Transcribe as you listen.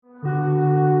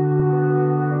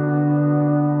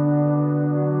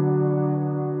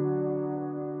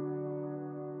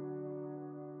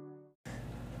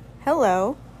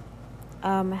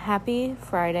Happy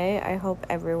Friday. I hope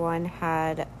everyone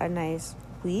had a nice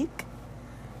week.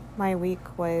 My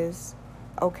week was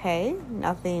okay,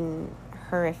 nothing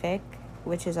horrific,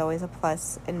 which is always a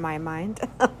plus in my mind.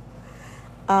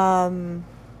 um,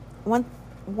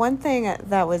 one thing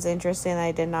that was interesting that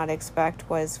I did not expect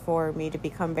was for me to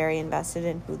become very invested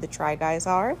in who the Try Guys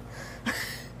are.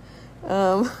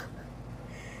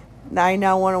 I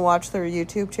now want to watch their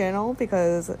YouTube channel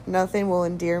because nothing will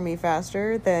endear me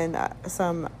faster than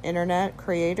some internet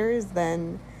creators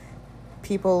than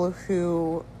people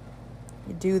who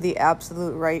do the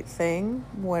absolute right thing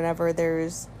whenever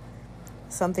there's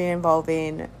something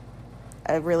involving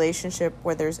a relationship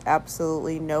where there's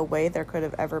absolutely no way there could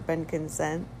have ever been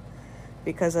consent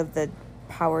because of the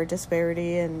power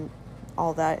disparity and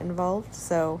all that involved.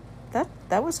 So that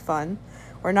was fun.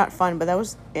 Or not fun, but that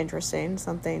was interesting.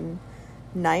 Something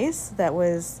nice that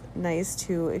was nice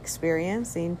to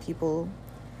experience, seeing people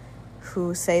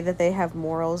who say that they have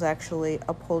morals actually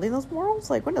upholding those morals.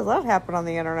 Like, when does that happen on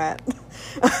the internet?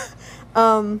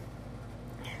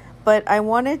 But I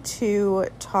wanted to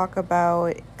talk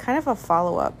about kind of a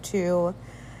follow-up to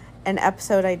an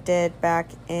episode I did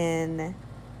back in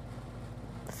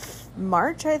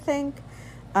March, I think.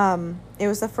 It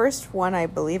was the first one I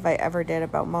believe I ever did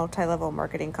about multi-level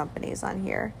marketing companies on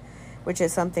here, which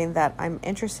is something that I'm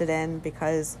interested in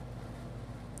because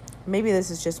maybe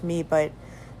this is just me, but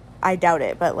I doubt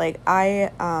it. But like after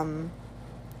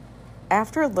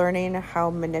learning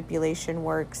how manipulation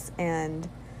works and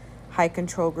high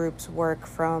control groups work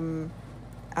from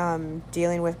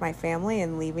dealing with my family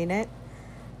and leaving it,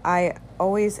 I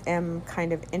always am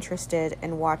kind of interested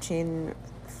in watching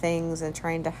things and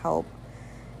trying to help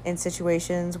in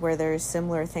situations where there's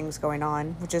similar things going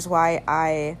on, which is why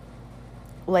I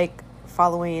like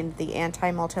following the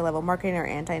anti-multi-level marketing or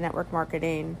anti-network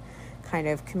marketing kind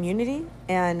of community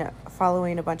and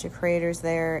following a bunch of creators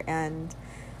there. And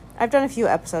I've done a few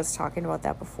episodes talking about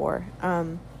that before.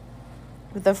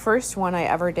 The first one I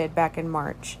ever did back in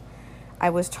March,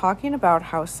 I was talking about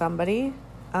how somebody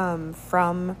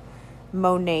from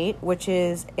Monat, which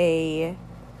is a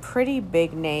pretty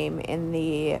big name in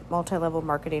the multi-level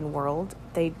marketing world.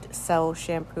 They sell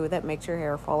shampoo that makes your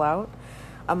hair fall out,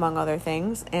 among other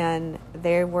things, and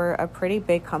they were a pretty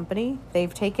big company.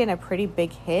 They've taken a pretty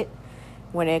big hit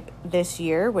this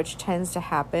year, which tends to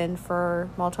happen for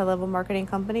multi-level marketing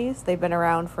companies. They've been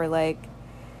around for like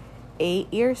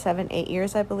 8 years,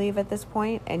 I believe, at this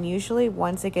point, and usually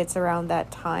once it gets around that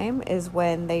time is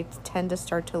when they tend to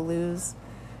start to lose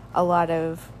a lot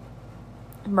of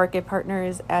market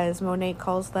partners, as Monat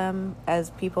calls them, as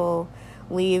people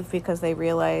leave because they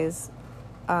realize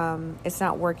it's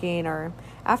not working, or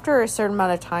after a certain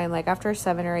amount of time, like after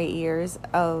 7 or 8 years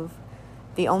of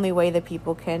the only way that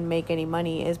people can make any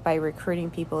money is by recruiting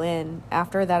people in.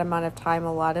 After that amount of time,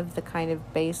 a lot of the kind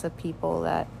of base of people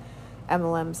that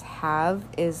MLMs have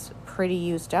is pretty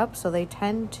used up, so they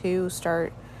tend to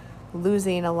start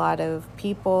losing a lot of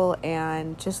people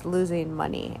and just losing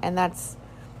money. And that's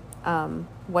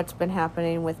what's been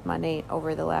happening with Monat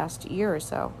over the last year or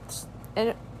so,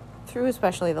 and through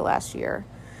especially the last year.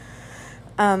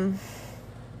 But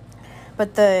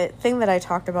the thing that I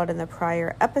talked about in the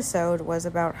prior episode was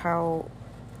about how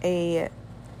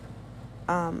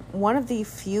one of the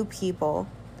few people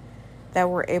that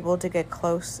were able to get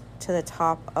close to the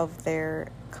top of their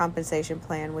compensation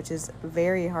plan, which is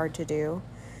very hard to do,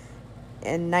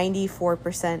 and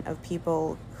 94% of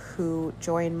people who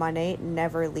join Monat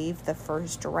never leave the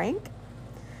first rank,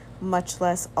 much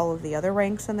less all of the other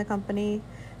ranks in the company.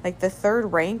 Like the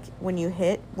third rank, when you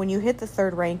hit the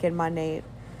third rank in Monat,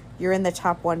 you're in the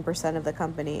top 1% of the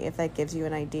company, if that gives you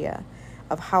an idea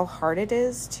of how hard it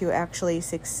is to actually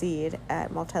succeed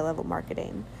at multi-level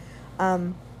marketing.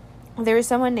 There was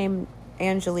someone named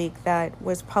Angelique that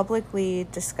was publicly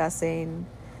discussing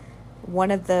one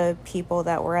of the people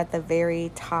that were at the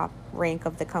very top rank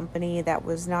of the company that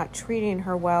was not treating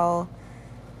her well,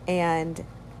 and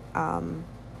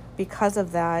because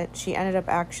of that, she ended up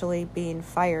actually being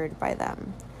fired by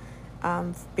them,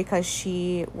 because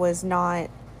she was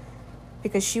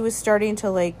starting to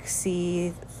like see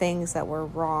things that were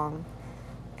wrong,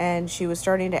 and she was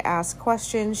starting to ask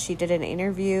questions. She did an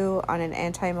interview on an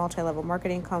anti-multi-level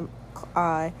marketing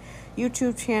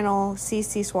YouTube channel.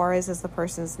 CC Suarez is the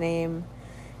person's name.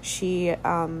 She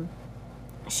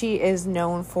is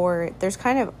known for, there's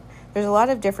a lot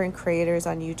of different creators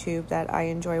on YouTube that I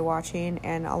enjoy watching,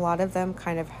 and a lot of them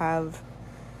kind of have,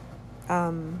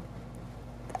 a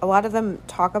lot of them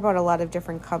talk about a lot of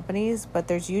different companies, but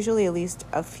there's usually at least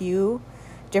a few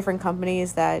different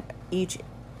companies that each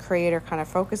creator kind of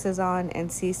focuses on, and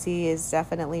Cece is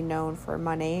definitely known for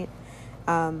Monat.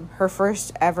 Her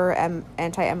first ever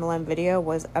anti-MLM video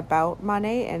was about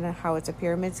Monat and how it's a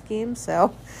pyramid scheme.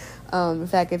 So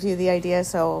if that gives you the idea.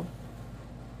 So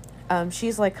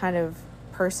she's like kind of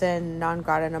person non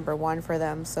grata number one for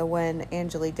them. So when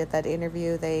Angelique did that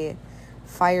interview, they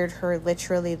fired her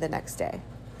literally the next day.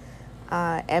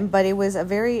 But it was a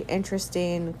very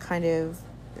interesting kind of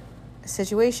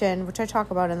situation, which I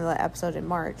talk about in the episode in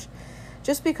March,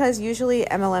 just because usually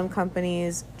MLM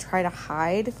companies try to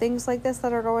hide things like this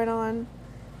that are going on,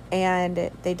 and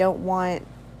they don't want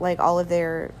like all of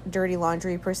their dirty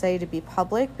laundry per se to be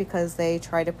public, because they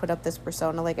try to put up this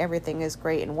persona like everything is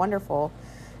great and wonderful.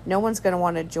 No one's going to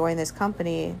want to join this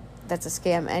company that's a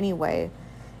scam anyway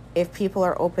if people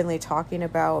are openly talking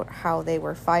about how they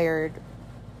were fired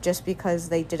just because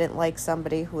they didn't like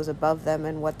somebody who was above them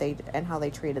and how they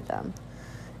treated them.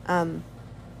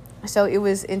 So it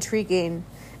was intriguing,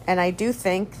 and I do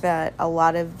think that a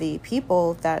lot of the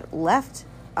people that left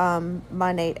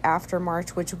Monat after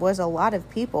March, which was a lot of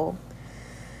people,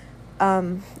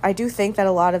 I do think that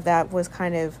a lot of that was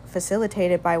kind of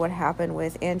facilitated by what happened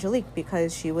with Angelique,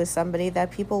 because she was somebody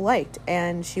that people liked,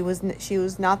 and she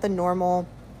was not the normal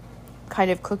kind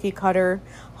of cookie cutter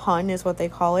hun is what they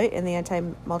call it in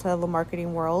the multi-level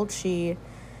marketing world. She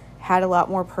had a lot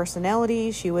more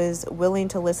personality. She was willing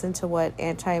to listen to what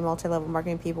multi-level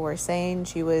marketing people were saying.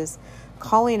 She was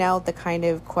calling out the kind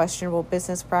of questionable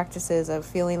business practices of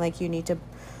feeling like you need to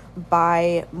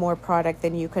buy more product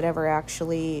than you could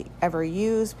ever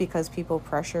use because people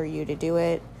pressure you to do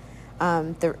it.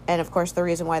 And of course the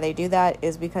reason why they do that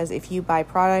is because if you buy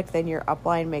product, then your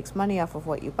upline makes money off of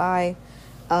what you buy.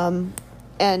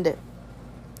 And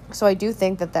so I do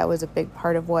think that was a big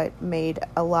part of what made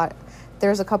a lot.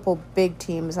 There's a couple big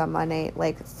teams on Monat,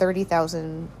 like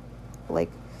 30,000, like,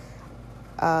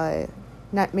 not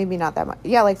that much.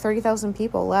 Yeah, like 30,000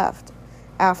 people left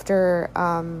after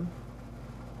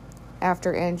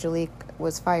Angelique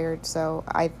was fired. So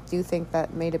I do think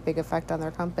that made a big effect on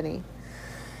their company.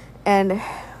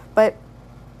 But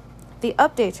the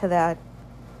update to that,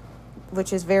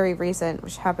 which is very recent,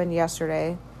 which happened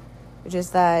yesterday, which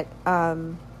is that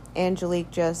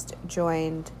Angelique just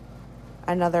joined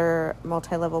another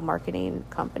multi-level marketing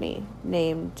company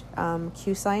named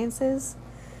Q Sciences,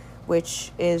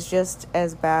 which is just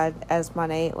as bad as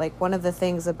Monat. Like, one of the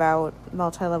things about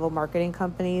multi-level marketing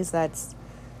companies that's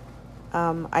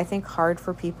I think hard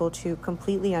for people to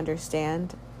completely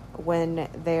understand when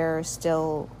they're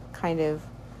still kind of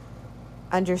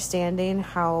understanding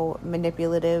how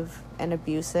manipulative and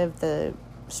abusive the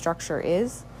structure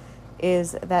is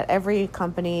that every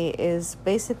company is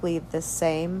basically the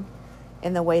same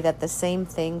in the way that the same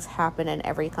things happen in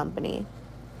every company.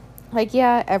 Like,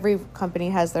 yeah, every company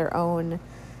has their own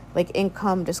like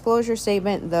income disclosure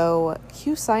statement, though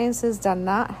Q Sciences does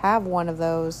not have one of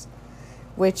those,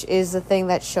 which is the thing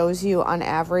that shows you on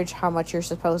average how much you're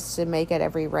supposed to make at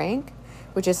every rank,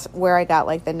 which is where I got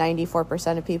like the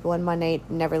 94% of people in Monat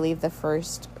never leave the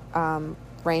first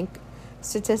rank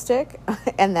statistic,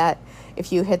 and that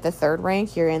if you hit the third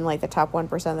rank, you're in like the top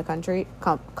 1% of the country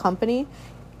company.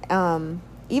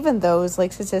 Even those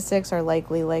like statistics are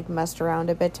likely like messed around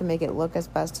a bit to make it look as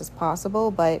best as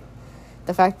possible, but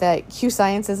the fact that Q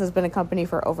Sciences has been a company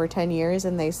for over 10 years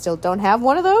and they still don't have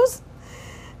one of those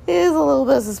is a little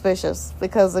bit suspicious,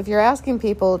 because if you're asking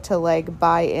people to like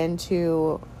buy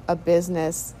into a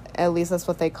business, at least that's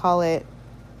what they call it,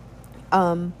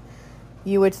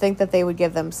 you would think that they would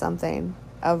give them something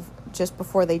of just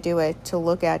before they do it to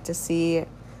look at, to see,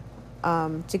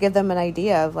 to give them an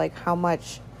idea of like how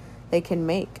much they can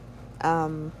make.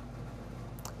 So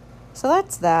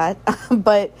that's that.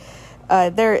 But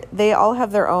they all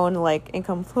have their own like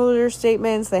income disclosure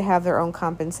statements. They have their own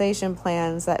compensation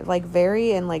plans that like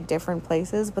vary in like different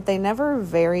places, but they never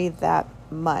vary that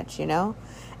much, you know?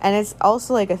 And it's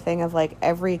also like a thing of like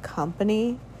every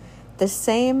company, the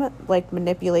same like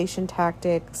manipulation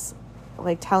tactics,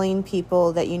 like telling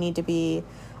people that you need to be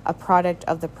a product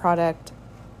of the product,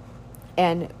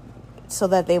 and so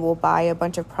that they will buy a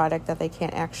bunch of product that they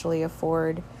can't actually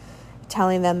afford,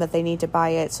 telling them that they need to buy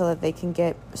it so that they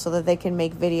can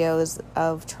make videos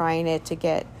of trying it to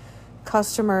get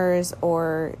customers,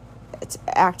 or it's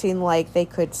acting like they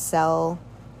could sell,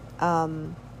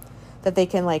 that they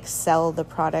can like sell the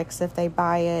products if they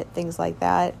buy it, things like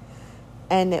that.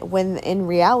 And when in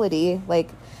reality, like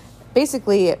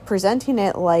basically presenting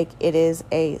it like it is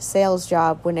a sales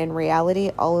job, when in reality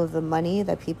all of the money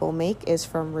that people make is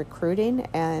from recruiting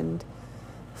and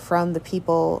from the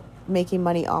people making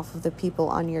money off of the people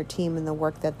on your team and the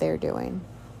work that they're doing.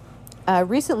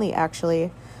 Recently,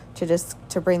 actually,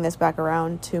 to bring this back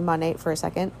around to Monat for a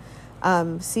second.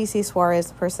 CC Suarez,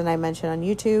 the person I mentioned on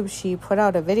YouTube, she put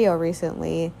out a video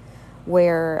recently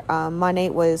where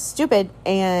Monat was stupid,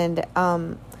 and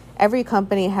every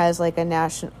company has like a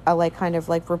national, like kind of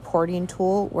like reporting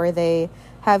tool where they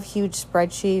have huge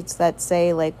spreadsheets that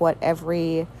say like what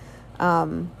every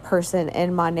person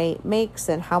in Monat makes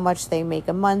and how much they make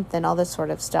a month and all this sort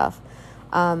of stuff.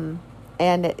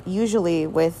 And usually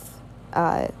with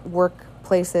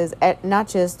workplaces, at not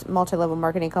just multi-level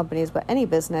marketing companies, but any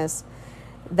business,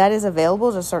 that is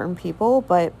available to certain people.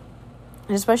 But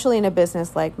especially in a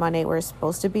business like Monat, where it's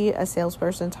supposed to be a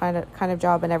salesperson kind of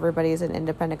job and everybody's an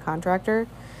independent contractor,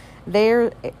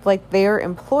 they're like their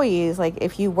employees. Like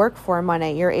if you work for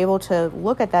Monat, you're able to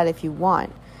look at that if you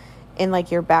want in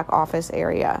like your back office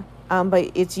area.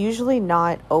 But it's usually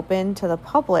not open to the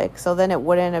public. So then it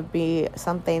wouldn't be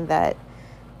something that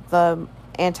the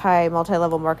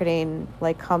multi-level marketing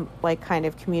kind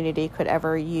of community could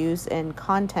ever use in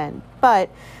content. But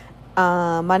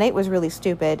Monat was really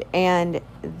stupid, and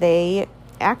they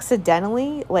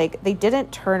accidentally, like, they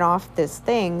didn't turn off this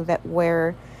thing that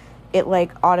where it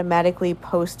like automatically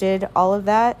posted all of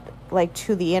that like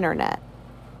to the internet,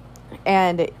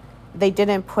 and they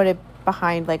didn't put it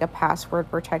behind like a password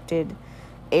protected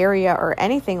area or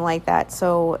anything like that.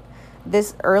 So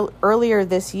this earlier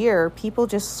this year, people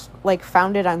just like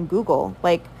found it on Google.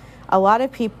 Like a lot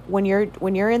of people, when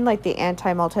you're in like the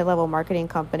multi-level marketing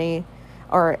company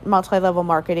or multi-level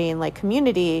marketing like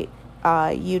community,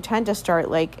 you tend to start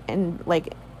like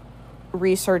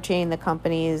researching the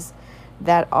companies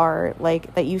that are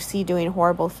like that you see doing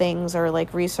horrible things, or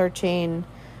like researching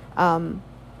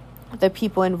the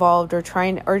people involved, or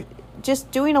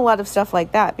just doing a lot of stuff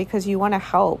like that, because you want to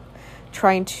help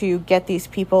trying to get these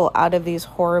people out of these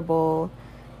horrible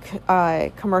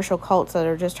commercial cults that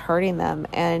are just hurting them.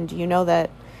 And you know that,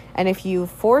 and if you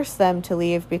force them to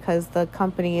leave because the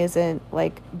company isn't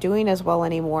like doing as well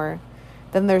anymore,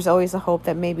 then there's always a hope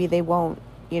that maybe they won't,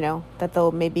 that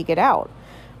they'll maybe get out.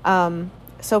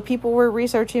 So people were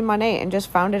researching Monat and just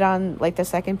found it on like the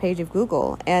second page of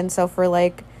Google. And so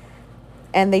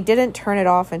and they didn't turn it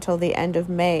off until the end of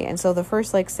May. And so the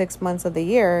first like 6 months of the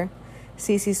year,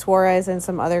 CC Suarez and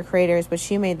some other creators, but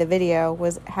she made the video,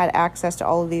 had access to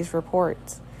all of these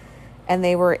reports. And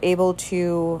they were able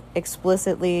to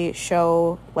explicitly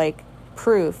show like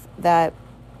proof that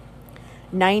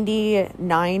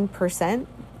 99%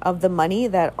 of the money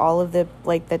that all of the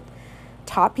like the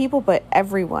top people, but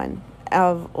everyone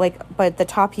but the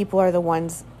top people are the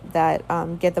ones that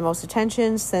get the most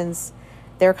attention, since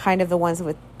they're kind of the ones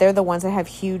that have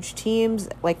huge teams,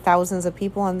 like thousands of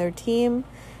people on their team,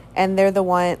 and they're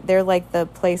like the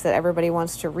place that everybody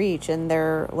wants to reach, and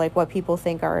they're like what people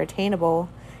think are attainable.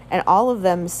 And all of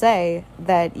them say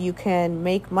that you can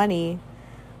make money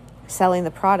selling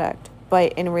the product.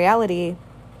 But in reality,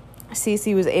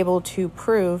 CC was able to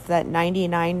prove that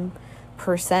 99%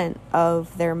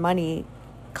 of their money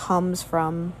comes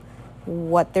from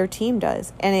what their team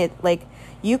does. And it like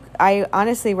I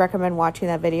honestly recommend watching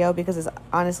that video, because it's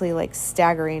honestly like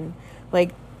staggering.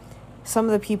 Like some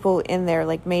of the people in there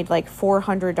like made like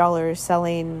 $400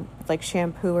 selling like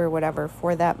shampoo or whatever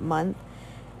for that month,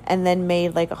 and then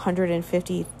made like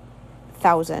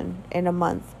 $150,000 in a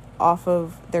month off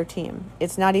of their team.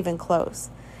 It's not even close.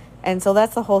 And so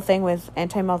that's the whole thing with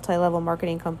multi-level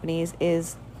marketing companies,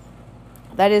 is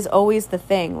that is always the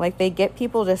thing. Like they get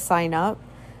people to sign up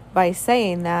by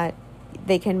saying that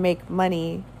they can make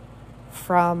money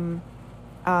from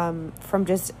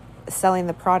just selling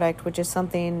the product, which is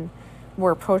something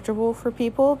more approachable for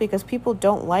people, because people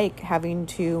don't like having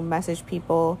to message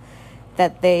people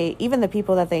that even the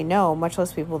people that they know, much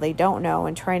less people they don't know,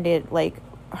 and trying to like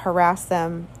harass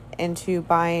them into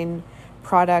buying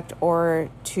product or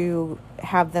to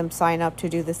have them sign up to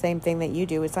do the same thing that you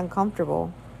do. It's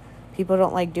uncomfortable. People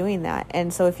don't like doing that.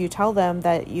 And so if you tell them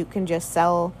that you can just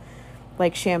sell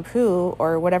like shampoo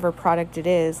or whatever product it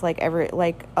is, like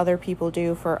other people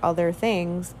do for other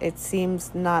things, it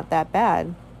seems not that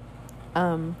bad.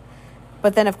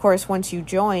 But then of course, once you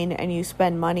join and you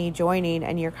spend money joining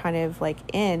and you're kind of like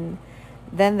in,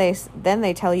 then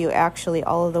they tell you actually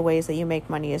all of the ways that you make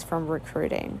money is from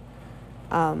recruiting.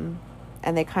 And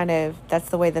that's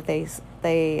the way that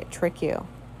they trick you.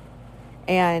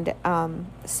 And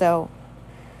so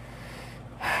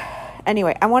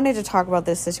anyway, I wanted to talk about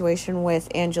this situation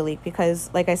with Angelique, because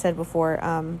like I said before,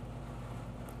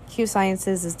 Q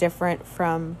Sciences is different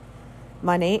from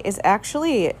Monat. Is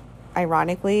actually,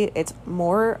 ironically, it's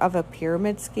more of a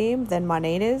pyramid scheme than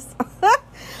Monat is.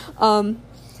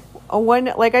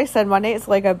 Like I said, Monat is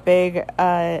like a big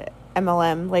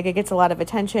MLM. Like, it gets a lot of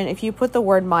attention. If you put the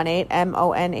word Monat,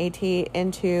 MONAT,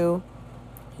 into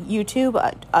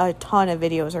YouTube, a ton of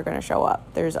videos are going to show up.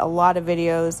 There's a lot of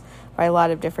videos by a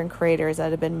lot of different creators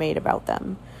that have been made about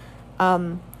them.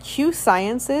 Q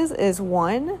Sciences is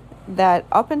one that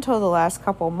up until the last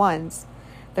couple months,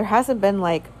 there hasn't been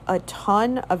like a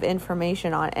ton of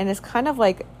information on. And it's kind of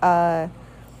like,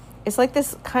 it's like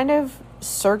this kind of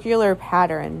circular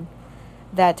pattern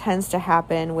that tends to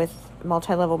happen with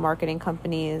multi-level marketing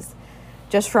companies,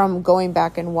 just from going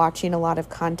back and watching a lot of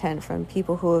content from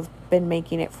people who have been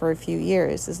making it for a few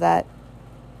years, is that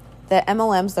the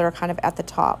MLMs that are kind of at the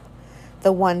top,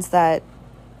 the ones that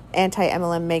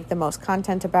anti-MLM make the most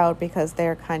content about because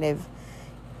they're kind of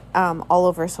all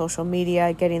over social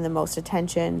media, getting the most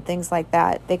attention, things like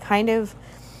that. They kind of,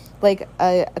 like,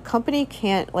 a company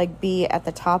can't, like, be at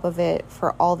the top of it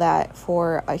for all that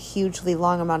for a hugely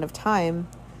long amount of time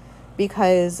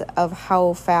because of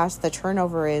how fast the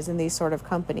turnover is in these sort of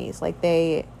companies. Like,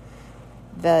 the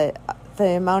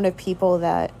amount of people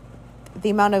that,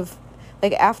 the amount of,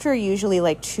 like, after usually,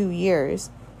 like, 2 years,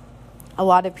 a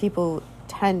lot of people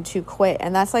tend to quit,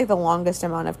 and that's, like, the longest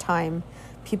amount of time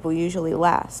people usually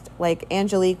last. Like,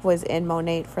 Angelique was in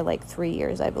Monat for, like, 3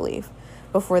 years, I believe,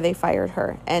 before they fired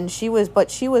her. And she was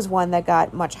one that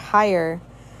got much higher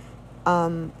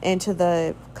into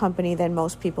the company than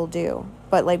most people do.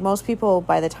 But, like, most people,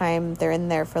 by the time they're in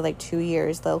there for, like, 2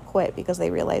 years, they'll quit because they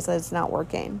realize that it's not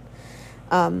working.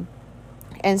 And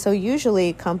so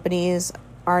usually companies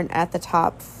aren't at the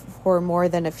top for more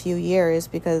than a few years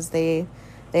because they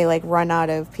like run out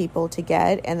of people to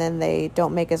get, and then they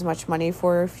don't make as much money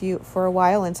for a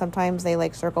while, and sometimes they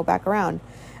like circle back around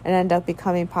and end up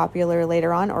becoming popular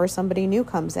later on, or somebody new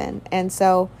comes in. And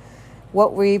so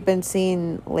what we've been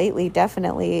seeing lately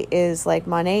definitely is like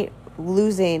Monat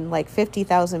losing like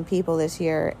 50,000 people this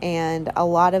year, and a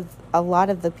lot of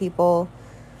the people,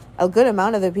 a good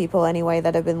amount of the people anyway,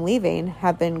 that have been leaving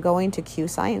have been going to Q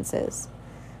Sciences.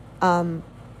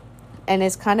 And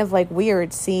it's kind of like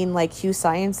weird seeing like Q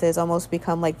Sciences almost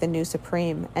become like the new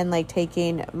Supreme and like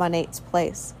taking Monat's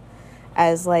place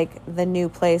as like the new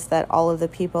place that all of the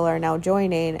people are now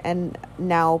joining, and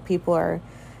now people are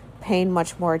paying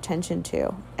much more attention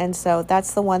to. And so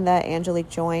that's the one that Angelique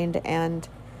joined, and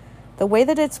the way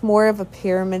that it's more of a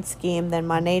pyramid scheme than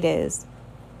Monat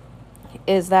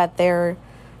is that their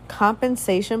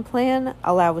compensation plan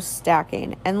allows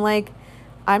stacking. And like,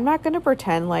 I'm not going to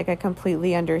pretend like I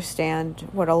completely understand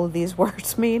what all of these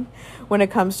words mean when it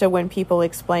comes to when people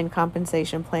explain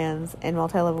compensation plans in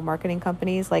multi-level marketing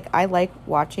companies. Like, I like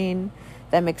watching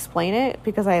them explain it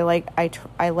because I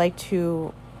like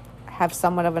to have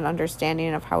somewhat of an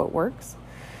understanding of how it works.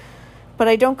 But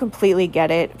I don't completely get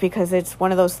it because it's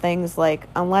one of those things, like,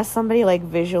 unless somebody like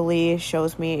visually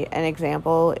shows me an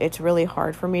example, it's really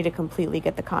hard for me to completely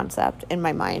get the concept in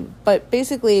my mind. But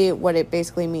basically what it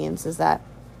basically means is that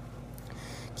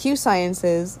Q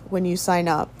Sciences, when you sign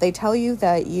up, they tell you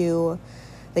that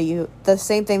the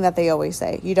same thing that they always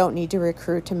say, you don't need to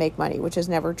recruit to make money, which is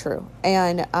never true.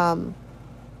 And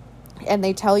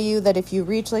they tell you that if you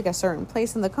reach like a certain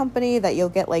place in the company, that you'll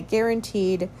get like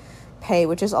guaranteed pay,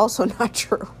 which is also not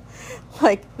true.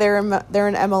 Like, they're an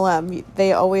MLM.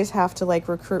 They always have to like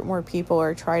recruit more people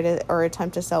or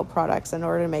attempt to sell products in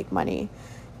order to make money.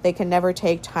 They can never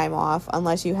take time off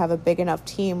unless you have a big enough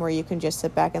team where you can just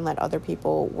sit back and let other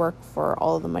people work for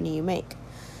all of the money you make.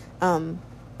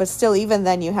 But still, even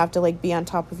then, you have to like be on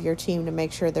top of your team to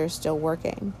make sure they're still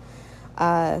working.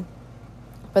 But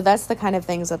that's the kind of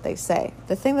things that they say.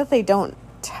 The thing that they don't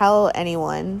tell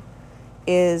anyone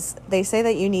is they say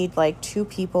that you need like 2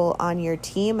 people on your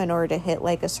team in order to hit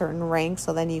like a certain rank,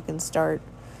 so then you can start,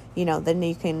 then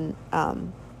you can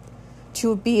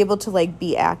to be able to like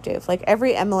be active. Like,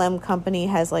 every MLM company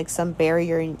has like some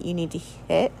barrier you need to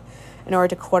hit in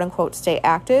order to quote unquote stay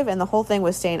active. And the whole thing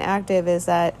with staying active is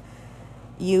that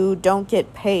you don't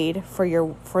get paid for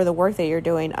the work that you're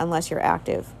doing unless you're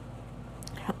active.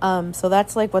 So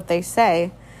that's like what they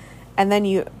say. And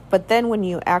then when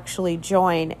you actually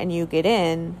join and you get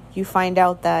in, you find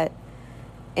out that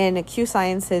in Q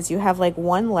Sciences, you have like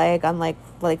one leg on like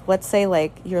let's say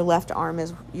like your left arm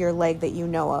is your leg that you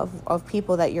know of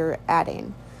people that you're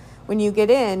adding. When you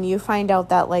get in, you find out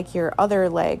that like your other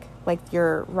leg, like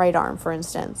your right arm, for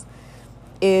instance,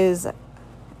 is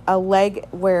a leg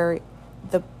where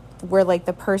like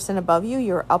the person above you,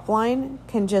 your upline,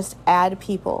 can just add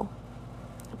people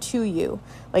to you.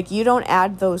 Like, you don't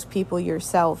add those people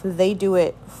yourself. They do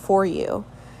it for you.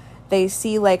 They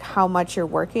see like how much you're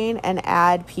working and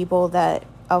add people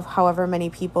of however many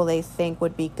people they think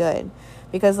would be good.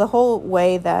 Because the whole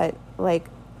way that like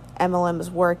MLMs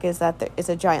work is that it's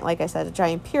a giant, like I said, a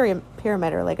giant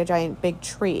pyramid, or like a giant big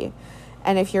tree.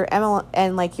 And if your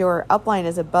and like your upline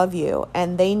is above you,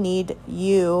 and they need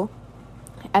you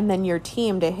and then your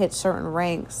team to hit certain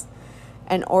ranks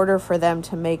in order for them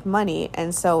to make money.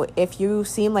 And so if you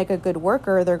seem like a good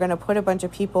worker, they're going to put a bunch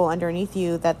of people underneath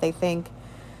you that they think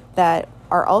that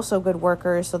are also good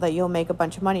workers, so that you'll make a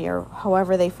bunch of money, or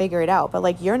however they figure it out. But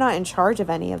like, you're not in charge of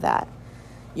any of that.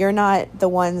 You're not the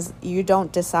ones, you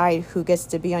don't decide who gets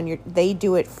to be on your, they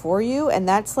do it for you. And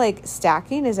that's like,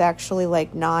 stacking is actually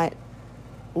like not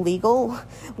legal.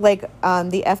 Like,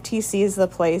 the FTC is the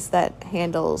place that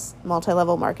handles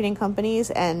multi-level marketing companies,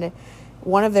 and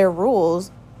one of their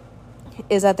rules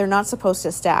is that they're not supposed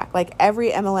to stack. Like, every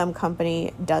MLM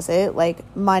company does it. Like,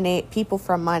 people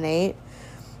from Monate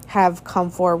have come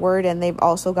forward, and they've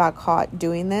also got caught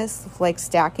doing this, like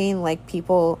stacking, like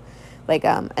people, like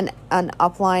an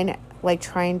upline, like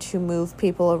trying to move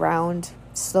people around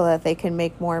so that they can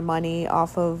make more money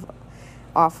off of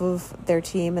their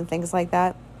team and things like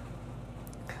that.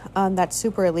 That's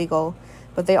super illegal,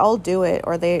 but they all do it,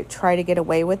 or they try to get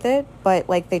away with it, but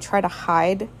like, they try to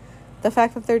hide the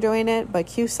fact that they're doing it. But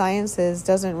Q Sciences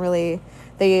doesn't really,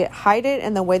 they hide it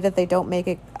in the way that they don't make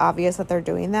it obvious that they're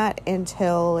doing that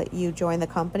until you join the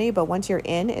company. But once you're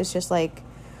in, it's just like,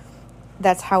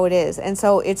 that's how it is. And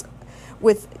so it's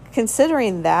with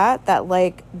considering that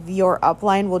like your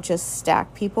upline will just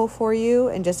stack people for you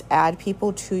and just add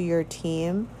people to your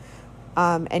team.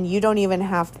 And you don't even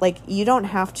have, like, you don't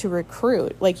have to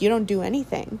recruit, like, you don't do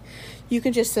anything. You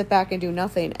can just sit back and do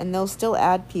nothing, and they'll still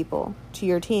add people to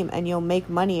your team, and you'll make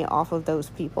money off of those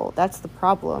people. That's the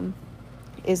problem,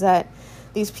 is that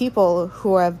these people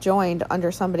who have joined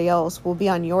under somebody else will be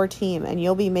on your team, and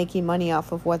you'll be making money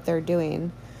off of what they're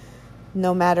doing,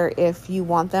 no matter if you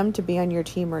want them to be on your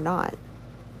team or not.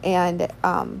 And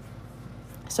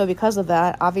so because of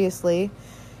that, obviously,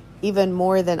 even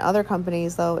more than other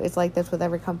companies, though, it's like this with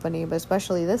every company, but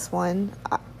especially this one,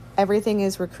 everything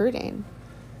is recruiting.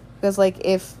 Because, like,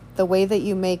 if the way that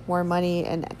you make more money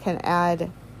and can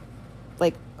add,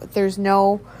 like, they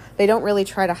don't really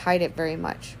try to hide it very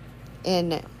much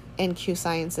in Q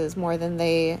Sciences, more than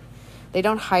they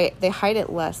hide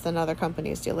it less than other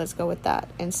companies do. Let's go with that.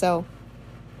 And so,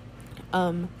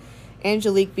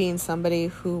 Angelique, being somebody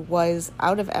who was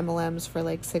out of MLMs for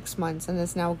like 6 months and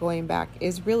is now going back,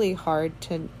 is really hard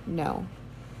to know.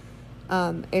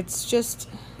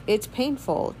 It's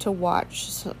painful to watch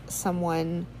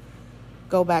someone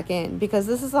go back in, because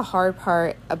this is the hard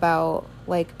part about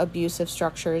like abusive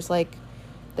structures. Like,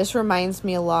 this reminds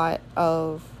me a lot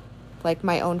of like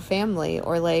my own family,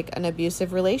 or like an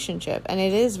abusive relationship. And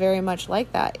it is very much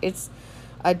like that. It's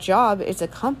a job, it's a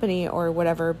company or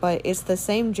whatever, but it's the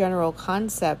same general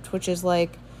concept, which is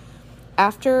like,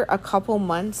 after a couple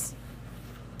months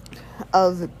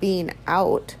of being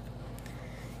out,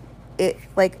 it,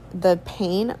 like, the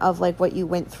pain of like what you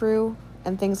went through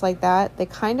and things like that, they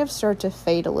kind of start to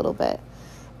fade a little bit.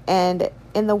 And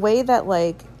in the way that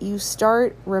like you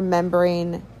start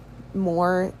remembering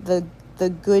more the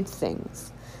good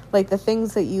things, like the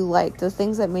things that you liked, the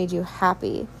things that made you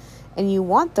happy, and you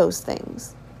want those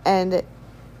things. And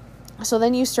so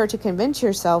then you start to convince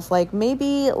yourself, like,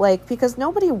 maybe, like, because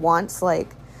nobody wants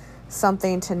like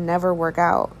something to never work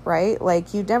out, right?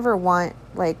 Like, you never want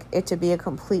like it to be a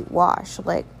complete wash.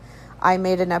 Like, I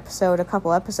made an episode a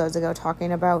couple episodes ago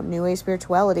talking about New Age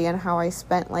spirituality and how I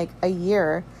spent like a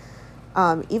year,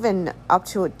 even up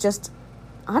to just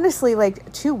honestly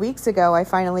like 2 weeks ago, I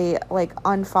finally like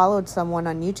unfollowed someone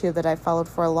on YouTube that I followed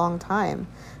for a long time,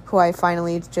 who I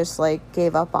finally just like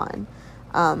gave up on,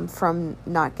 from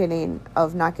not getting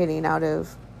out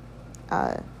of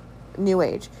New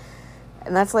Age.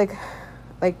 And that's like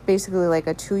basically like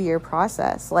a 2-year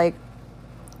process. Like,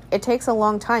 it takes a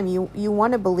long time. You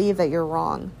want to believe that you're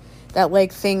wrong, that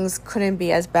like things couldn't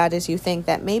be as bad as you think,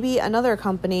 that maybe another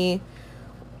company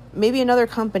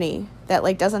that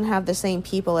like doesn't have the same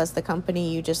people as the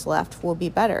company you just left will be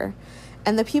better.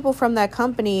 And the people from that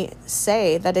company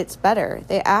say that it's better.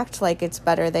 They act like it's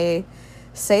better. They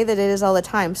say that it is all the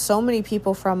time. So many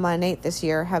people from Monate this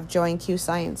year have joined Q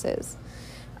Sciences.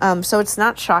 So it's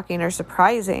not shocking or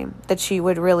surprising that she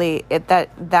would really,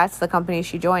 that's the company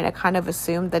she joined. I kind of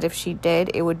assumed that if she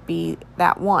did, it would be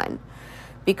that one,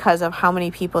 because of how many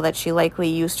people that she likely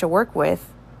used to work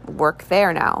with work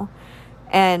there now.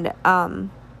 And,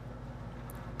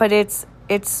 but it's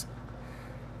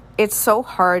so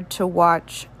hard to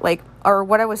watch, like, or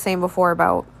what I was saying before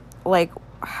about like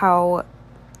how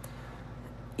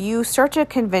you start to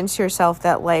convince yourself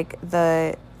that like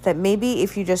that maybe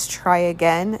if you just try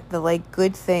again, the like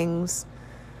good things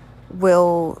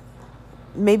will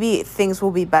maybe things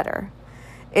will be better.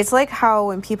 It's like how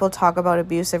when people talk about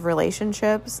abusive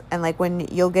relationships, and like when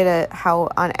you'll get how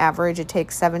on average it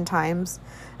takes 7 times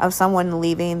of someone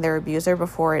leaving their abuser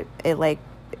before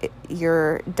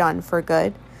you're done for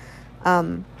good.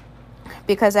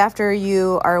 Because after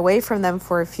you are away from them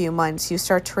for a few months, you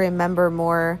start to remember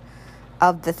more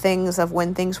of the things of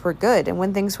when things were good and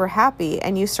when things were happy.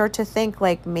 And you start to think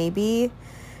like maybe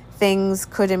things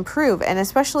could improve. And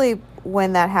especially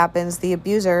when that happens, the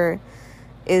abuser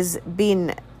is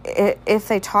being, if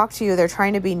they talk to you, they're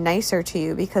trying to be nicer to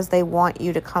you because they want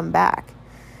you to come back.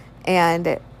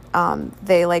 And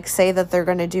they like say that they're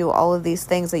going to do all of these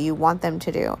things that you want them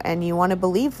to do, and you want to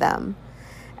believe them.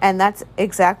 And that's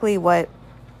exactly what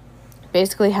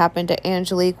basically happened to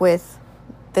Angelique with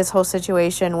this whole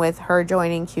situation with her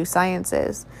joining Q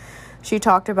Sciences. She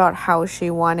talked about how she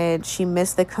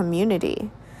missed the community.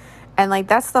 And like,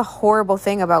 that's the horrible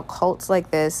thing about cults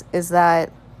like this, is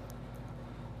that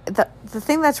the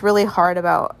thing that's really hard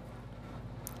about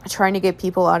trying to get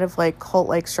people out of like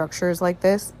cult-like structures like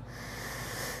this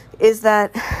is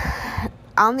that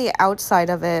on the outside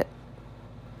of it,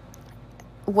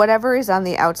 whatever is on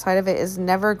the outside of it is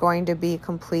never going to be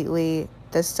completely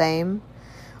the same,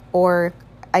 or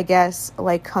I guess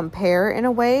like compare in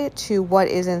a way to what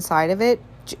is inside of it,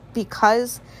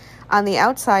 because on the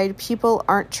outside people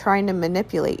aren't trying to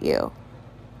manipulate you.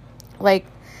 Like,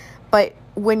 but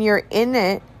when you're in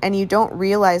it and you don't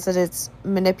realize that it's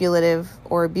manipulative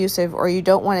or abusive, or you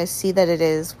don't want to see that it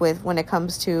is, when it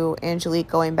comes to Angelique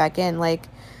going back in, like,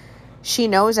 she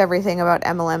knows everything about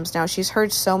MLMs now. She's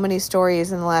heard so many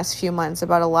stories in the last few months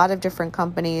about a lot of different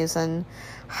companies and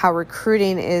how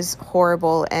recruiting is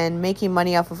horrible and making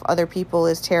money off of other people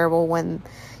is terrible when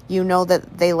you know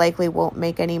that they likely won't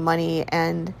make any money.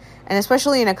 And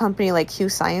especially in a company like Q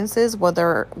Sciences,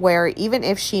 where even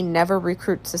if she never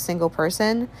recruits a single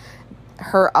person,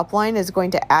 her upline is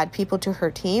going to add people to her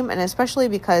team. And especially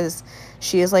because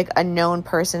she is like a known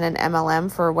person in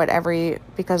MLM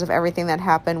because of everything that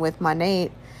happened with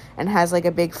Monat, and has like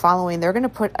a big following, they're going to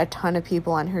put a ton of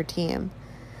people on her team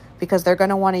because they're going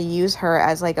to want to use her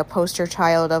as like a poster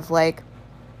child of like,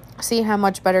 see how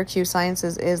much better Q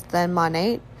Sciences is than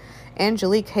Monat.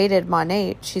 Angelique hated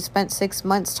Monat. She spent 6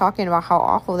 months talking about how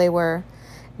awful they were.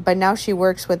 But now she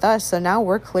works with us, so now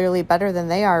we're clearly better than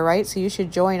they are, right? So you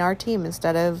should join our team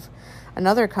instead of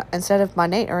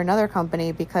Monat or another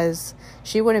company, because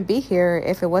she wouldn't be here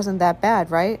if it wasn't that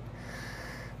bad, right?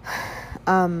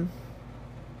 But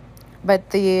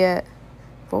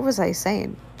what was I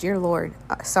saying? Dear Lord,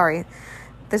 sorry.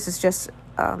 This is just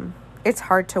it's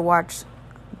hard to watch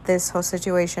this whole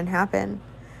situation happen.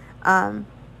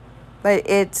 But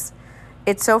it's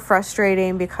so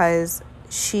frustrating because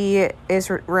she is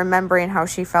remembering how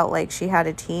she felt like she had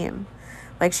a team,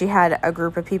 like she had a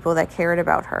group of people that cared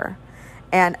about her.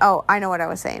 And I know what I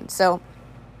was saying. So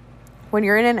when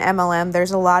you're in an MLM,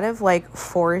 there's a lot of like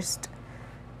forced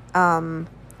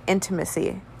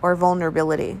intimacy or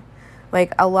vulnerability.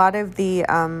 Like a lot of the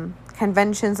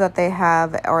conventions that they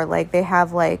have, or like they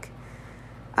have like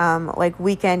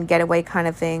weekend getaway kind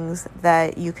of things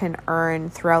that you can earn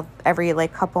throughout every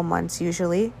like couple months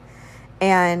usually.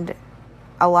 And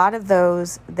a lot of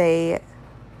those, the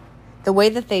way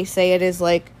that they say it is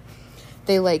like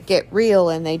they like get real,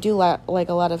 and they do like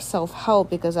a lot of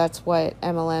self-help, because that's what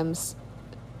MLMs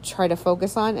try to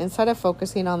focus on, instead of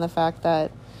focusing on the fact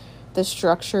that the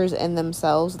structures in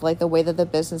themselves, like the way that the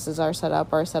businesses are set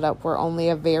up where only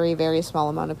a very, very small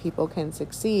amount of people can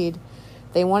succeed.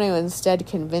 They want to instead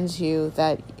convince you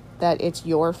that it's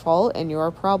your fault and your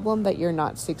problem that you're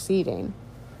not succeeding.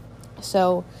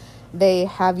 So they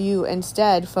have you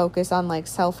instead focus on like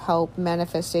self-help,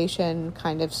 manifestation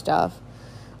kind of stuff,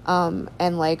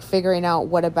 and like figuring out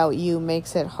what about you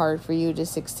makes it hard for you to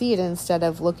succeed, instead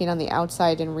of looking on the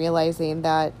outside and realizing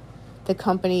that the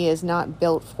company is not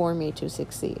built for me to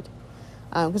succeed.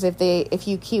 Because if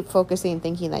you keep focusing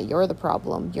thinking that you're the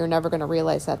problem, you're never going to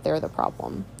realize that they're the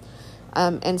problem.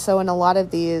 And so in a lot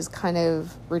of these kind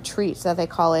of retreats that they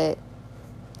call it,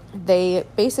 they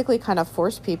basically kind of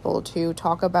force people to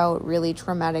talk about really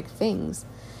traumatic things.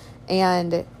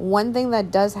 And one thing that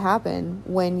does happen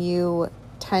when you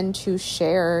tend to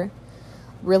share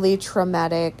really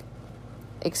traumatic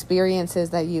experiences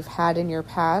that you've had in your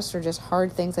past, or just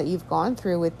hard things that you've gone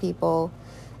through with people,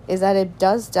 is that it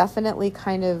does definitely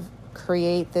kind of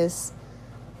create this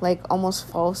like almost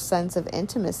false sense of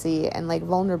intimacy and like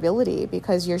vulnerability,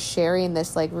 because you're sharing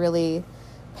this like really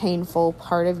painful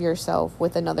part of yourself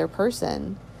with another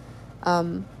person.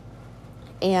 And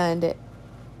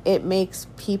it makes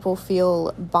people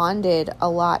feel bonded a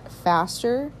lot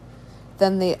faster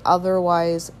than they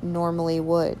otherwise normally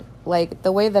would. Like,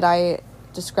 the way that I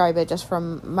describe it, just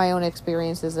from my own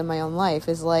experiences in my own life,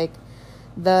 is like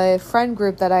the friend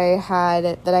group that I had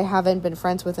that I haven't been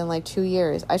friends with in like 2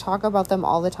 years. I talk about them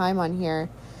all the time on here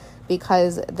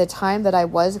because the time that I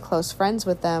was close friends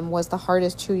with them was the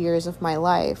hardest 2 years of my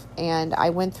life. And I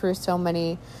went through so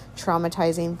many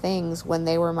traumatizing things when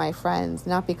they were my friends,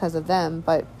 not because of them,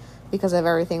 but because of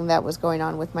everything that was going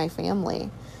on with my family.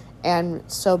 And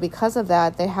so because of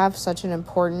that, they have such an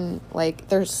important, like,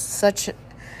 they're such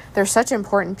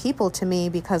important people to me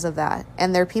because of that.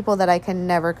 And they're people that I can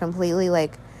never completely,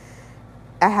 like,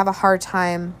 I have a hard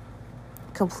time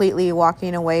completely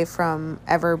walking away from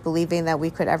ever believing that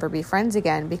we could ever be friends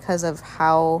again because of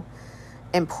how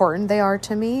important they are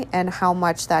to me and how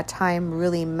much that time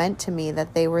really meant to me,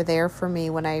 that they were there for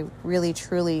me when I really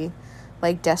truly,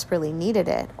 like, desperately needed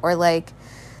it. Or like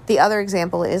the other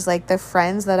example is like the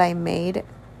friends that I made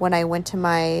when I went to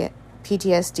my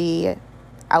PTSD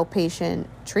outpatient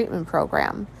treatment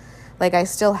program. Like, I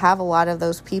still have a lot of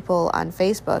those people on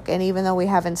Facebook, and even though we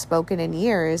haven't spoken in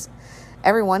years,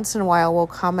 every once in a while we'll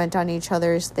comment on each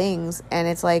other's things. And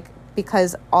it's like,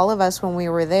 because all of us when we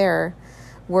were there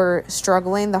were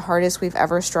struggling the hardest we've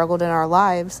ever struggled in our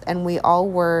lives, and we all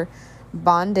were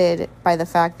bonded by the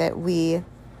fact that we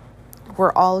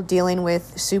were all dealing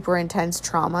with super intense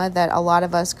trauma that a lot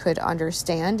of us could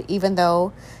understand. Even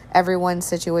though everyone's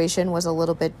situation was a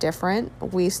little bit different,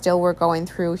 we still were going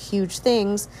through huge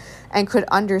things and could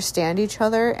understand each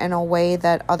other in a way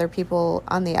that other people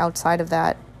on the outside of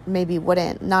that maybe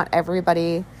wouldn't. Not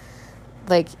everybody,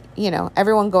 like, you know,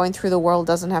 everyone going through the world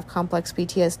doesn't have complex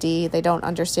PTSD. They don't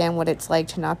understand what it's like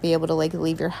to not be able to, like,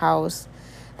 leave your house.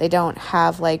 They don't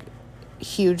have, like,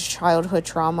 huge childhood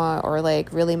trauma or,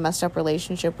 like, really messed up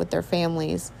relationship with their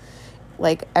families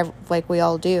like we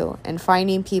all do. And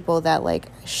finding people that,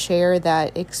 like, share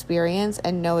that experience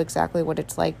and know exactly what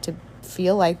it's like to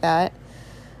feel like that,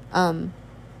 and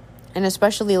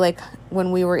especially, like,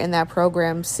 when we were in that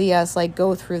program, see us, like,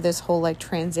 go through this whole, like,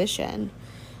 transition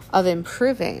of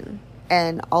improving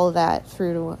and all of that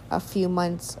through a few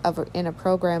months in a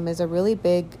program is a really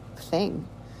big thing.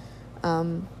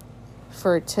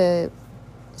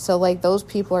 So, like, those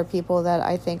people are people that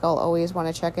I think I'll always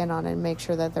want to check in on and make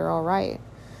sure that they're all right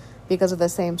because of the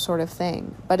same sort of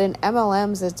thing. But in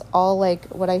MLMs, it's all, like,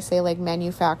 what I say, like,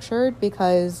 manufactured,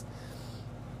 because,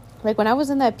 like, when I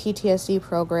was in that PTSD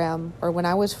program, or when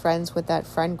I was friends with that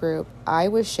friend group, I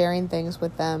was sharing things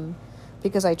with them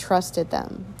because I trusted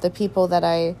them. The people that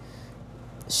I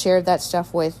shared that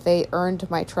stuff with, they earned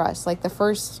my trust. Like, the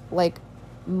first, like,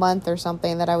 month or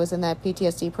something that I was in that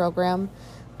PTSD program,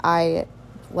 I,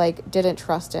 like, didn't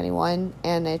trust anyone,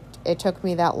 and it took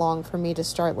me that long for me to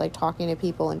start, like, talking to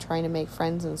people and trying to make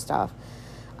friends and stuff.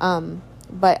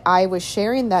 But I was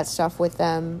sharing that stuff with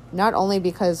them, not only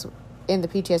because in the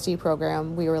PTSD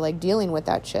program we were, like, dealing with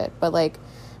that shit, but, like,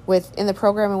 in the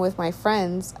program and with my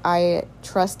friends, I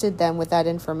trusted them with that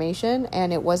information.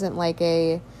 And it wasn't like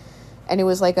it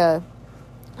was like a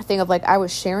thing of, like, I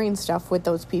was sharing stuff with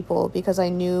those people because I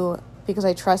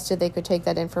trusted they could take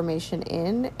that information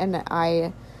in and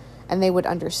they would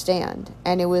understand.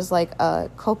 And it was like a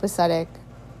copacetic,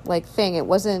 like, thing. It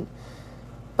wasn't,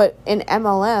 but in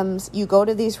MLMs, you go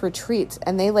to these retreats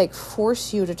and they, like,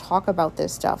 force you to talk about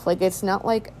this stuff. Like, it's not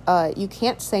like, you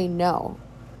can't say no.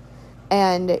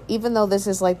 And even though this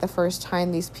is, like, the first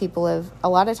time these people a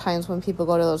lot of times when people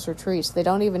go to those retreats, they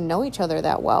don't even know each other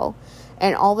that well.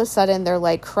 And all of a sudden they're,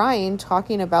 like, crying,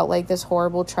 talking about, like, this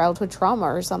horrible childhood trauma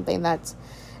or something that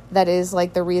is,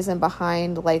 like, the reason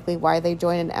behind likely why they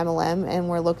joined an MLM and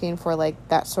were looking for, like,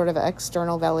 that sort of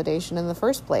external validation in the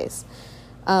first place.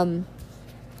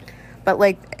 But,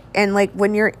 like, and, like,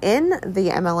 when you're in the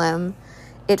MLM,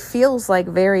 it feels, like,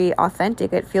 very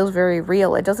authentic. It feels very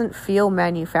real. It doesn't feel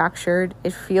manufactured.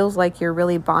 It feels like you're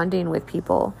really bonding with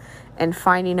people and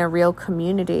finding a real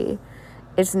community.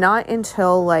 It's not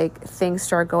until, like, things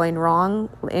start going wrong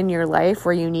in your life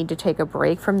where you need to take a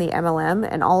break from the MLM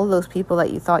and all of those people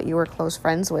that you thought you were close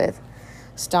friends with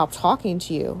stop talking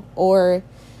to you, or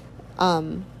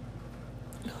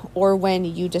when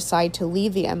you decide to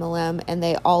leave the MLM and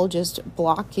they all just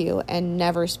block you and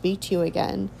never speak to you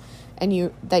again, and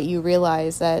you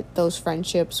realize that those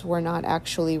friendships were not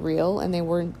actually real and they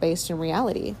weren't based in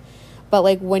reality. But,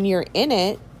 like, when you're in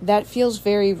it, that feels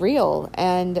very real,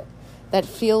 and that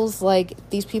feels like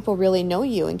these people really know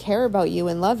you and care about you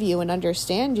and love you and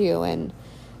understand you and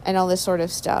all this sort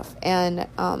of stuff. And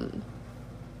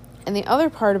the other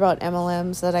part about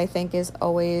MLMs that I think is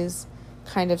always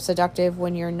kind of seductive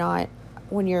when you're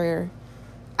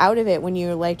out of it when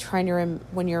you're like trying to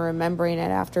when you're remembering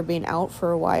it after being out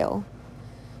for a while,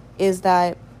 is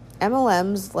that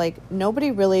MLMs, like,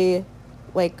 nobody really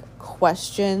like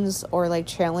questions or like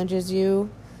challenges you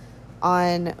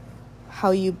on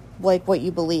how you like what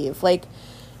you believe, like,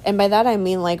 and by that I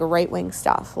mean like right-wing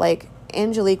stuff. Like,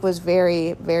 Angelique was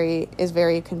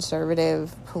very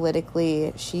conservative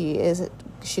politically.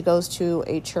 She goes to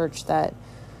a church that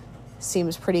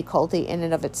seems pretty culty in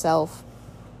and of itself,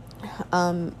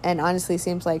 and honestly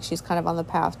seems like she's kind of on the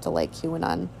path to like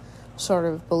QAnon sort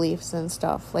of beliefs and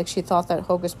stuff. Like, she thought that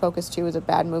Hocus Pocus 2 was a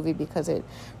bad movie because it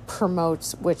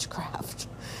promotes witchcraft.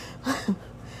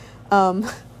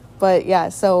 But yeah,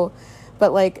 so,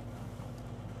 but like,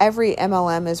 every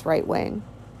MLM is right wing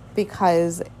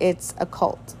because it's a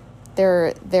cult.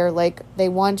 They're like, they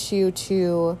want you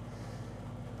to,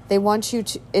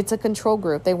 it's a control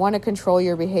group. They want to control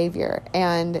your behavior,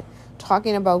 and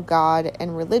talking about God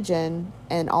and religion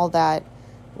and all that,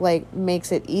 like,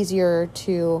 makes it easier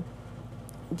to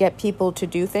get people to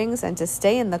do things and to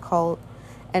stay in the cult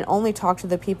and only talk to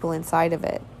the people inside of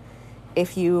it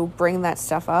if you bring that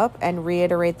stuff up and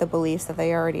reiterate the beliefs that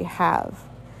they already have.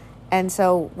 And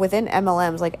so within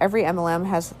MLMs, like, every MLM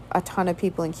has a ton of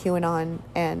people in QAnon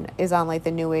and is on like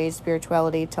the new age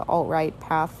spirituality to alt-right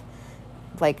path,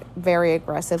 like, very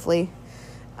aggressively.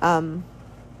 And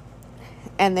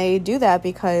they do that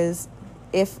because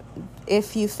if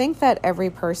you think that every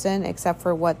person, except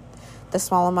for what the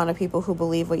small amount of people who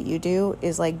believe what you do,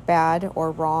 is like bad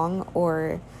or wrong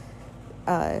or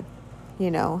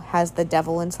has the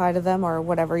devil inside of them or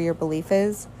whatever your belief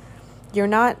is, you're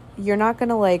not going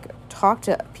to like talk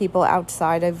to people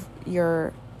outside of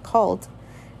your cult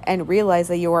and realize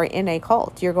that you are in a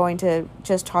cult. You're going to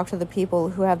just talk to the people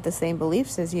who have the same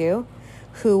beliefs as you,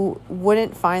 who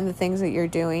wouldn't find the things that you're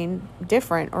doing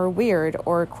different or weird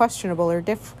or questionable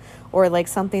or like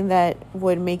something that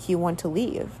would make you want to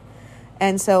leave.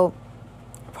 And so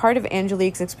part of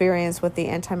Angelique's experience with the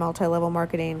anti-multi-level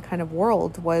marketing kind of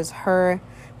world was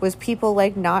people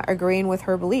like not agreeing with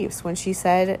her beliefs. When she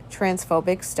said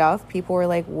transphobic stuff, people were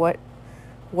like, what?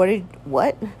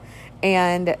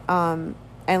 And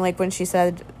like when she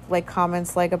said like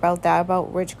comments like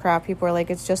about witchcraft, people were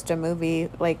like, it's just a movie.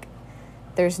 Like,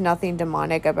 there's nothing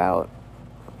demonic about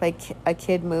like a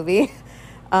kid movie.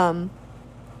 And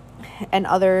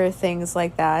other things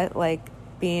like that, like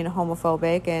being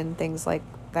homophobic and things like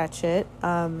that shit.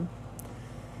 But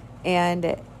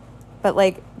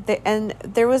like,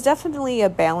 there was definitely a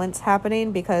balance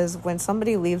happening, because when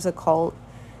somebody leaves a cult,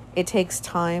 it takes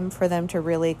time for them to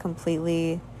really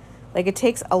completely, like, it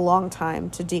takes a long time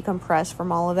to decompress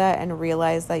from all of that and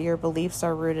realize that your beliefs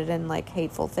are rooted in like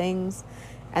hateful things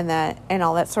and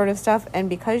all that sort of stuff. And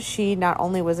because she not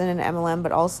only was in an MLM,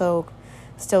 but also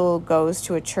still goes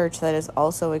to a church that is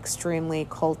also extremely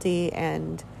culty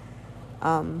and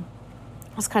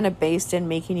it's kind of based in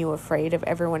making you afraid of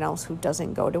everyone else who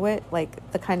doesn't go to it,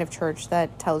 like the kind of church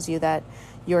that tells you that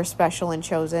you're special and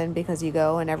chosen because you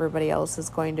go and everybody else is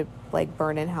going to like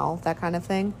burn in hell, that kind of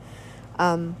thing.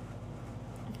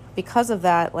 Because of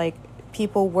that, like,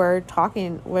 people were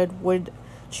would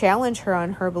challenge her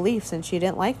on her beliefs, and she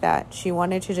didn't like that. She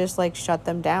wanted to just like shut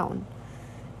them down.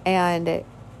 And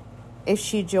if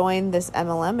she joined this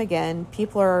MLM again,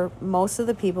 most of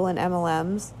the people in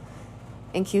MLMs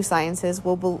in Q Sciences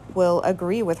will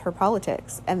agree with her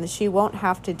politics, and she won't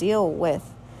have to deal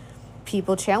with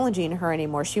people challenging her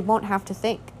anymore. She won't have to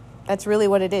think. That's really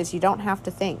what it is. You don't have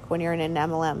to think when you're in an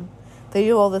MLM. They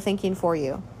do all the thinking for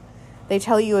you. They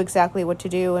tell you exactly what to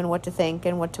do and what to think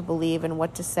and what to believe and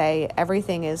what to say.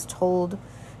 Everything is told.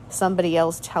 Somebody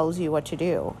else tells you what to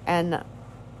do. And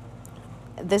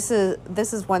this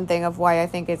is one thing of why I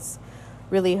think it's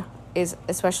really is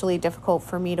especially difficult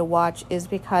for me to watch, is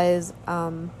because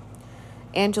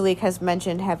Angelique has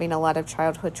mentioned having a lot of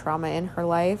childhood trauma in her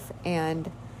life,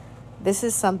 and this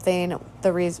is something,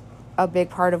 a big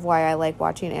part of why I like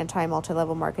watching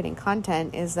anti-multi-level marketing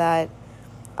content is that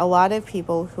a lot of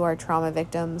people who are trauma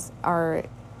victims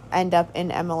end up in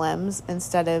MLMs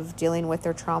instead of dealing with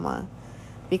their trauma.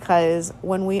 Because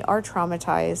when we are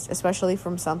traumatized, especially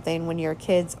from something when you're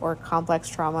kids, or complex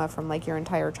trauma from like your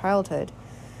entire childhood,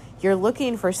 you're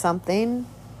looking for something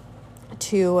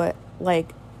to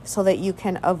like, so that you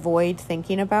can avoid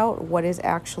thinking about what is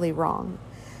actually wrong.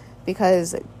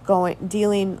 Because going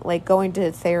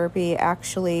to therapy,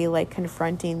 actually like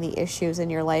confronting the issues in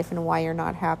your life and why you're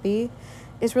not happy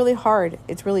is really hard.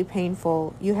 It's really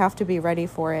painful. You have to be ready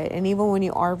for it. And even when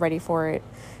you are ready for it,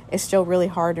 it's still really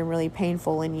hard and really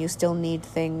painful, and you still need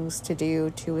things to do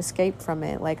to escape from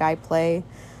it. Like, I play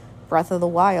Breath of the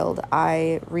Wild.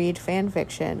 I read fan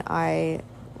fiction. I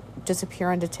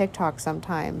disappear onto TikTok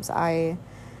sometimes. I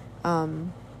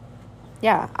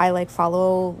like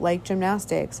follow like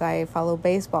gymnastics. I follow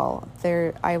baseball.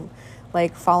 I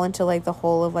like fall into like the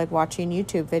hole of like watching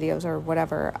YouTube videos or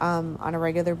whatever on a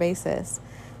regular basis.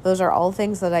 Those are all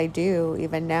things that I do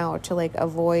even now to like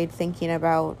avoid thinking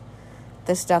about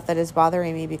the stuff that is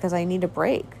bothering me, because I need a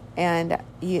break.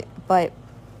 But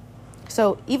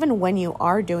so even when you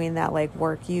are doing that like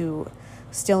work, you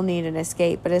still need an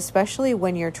escape, but especially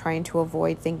when you're trying to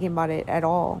avoid thinking about it at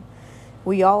all.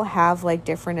 We all have like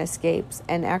different escapes,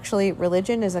 and actually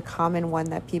religion is a common one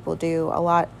that people do a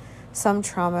lot. Some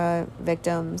trauma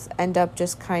victims end up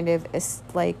just kind of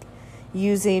like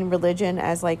using religion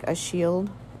as like a shield,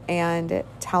 and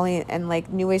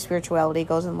like New Age spirituality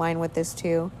goes in line with this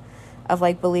too, of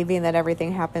like believing that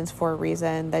everything happens for a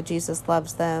reason, that Jesus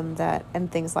loves them,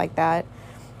 and things like that,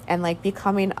 and like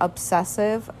becoming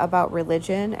obsessive about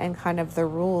religion and kind of the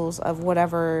rules of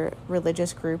whatever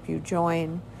religious group you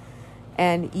join,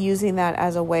 and using that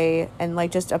as a way, and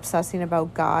like just obsessing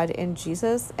about God and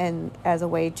Jesus, and as a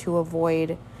way to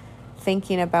avoid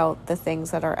thinking about the things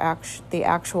that are the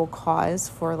actual cause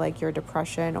for like your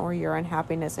depression or your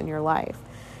unhappiness in your life.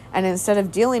 And instead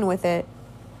of dealing with it,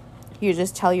 you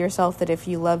just tell yourself that if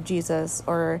you love Jesus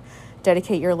or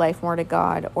dedicate your life more to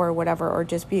God or whatever, or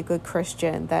just be a good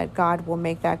Christian, that God will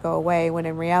make that go away, when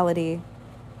in reality,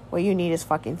 what you need is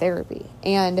fucking therapy.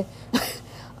 And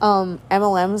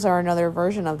MLMs are another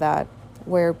version of that,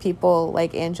 where people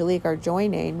like Angelique are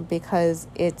joining because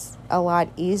it's a lot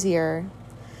easier.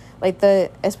 Like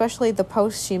especially the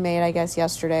post she made, I guess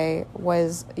yesterday,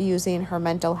 was using her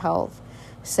mental health,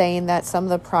 saying that some of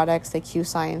the products that Q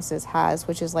Sciences has,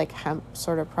 which is like hemp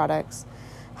sort of products,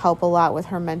 help a lot with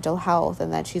her mental health,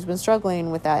 and that she's been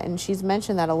struggling with that. And she's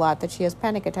mentioned that a lot, that she has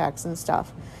panic attacks and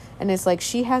stuff. And it's like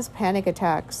she has panic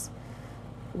attacks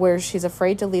where she's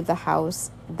afraid to leave the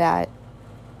house, that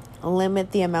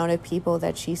limit the amount of people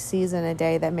that she sees in a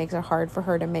day, that makes it hard for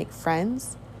her to make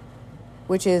friends,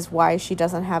 which is why she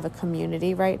doesn't have a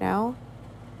community right now,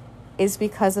 is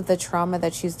because of the trauma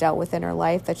that she's dealt with in her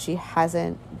life that she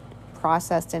hasn't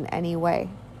processed in any way.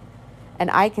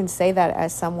 And I can say that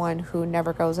as someone who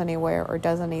never goes anywhere or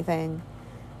does anything,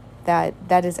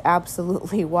 that is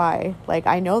absolutely why. Like,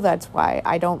 I know that's why.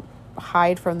 I don't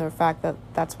hide from the fact that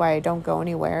that's why I don't go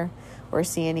anywhere or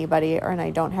see anybody, and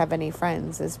I don't have any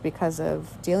friends, is because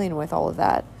of dealing with all of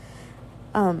that.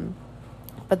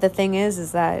 But the thing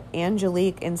is that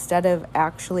Angelique, instead of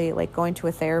actually like going to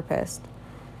a therapist,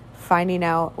 finding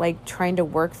out, like trying to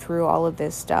work through all of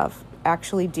this stuff,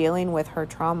 actually dealing with her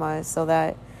trauma so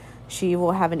that she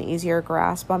will have an easier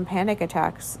grasp on panic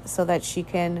attacks, so that she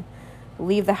can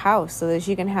leave the house, so that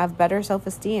she can have better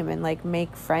self-esteem and like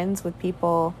make friends with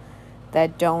people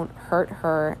that don't hurt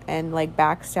her and like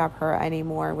backstab her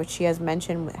anymore, which she has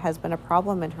mentioned has been a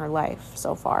problem in her life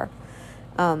so far.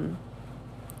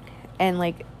 And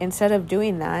like, instead of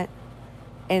doing that,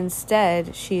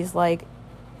 instead she's like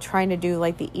trying to do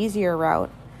like the easier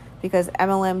route, because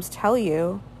MLMs tell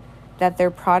you that their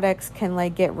products can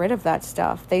like get rid of that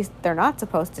stuff. They're not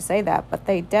supposed to say that, but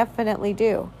they definitely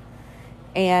do.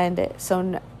 And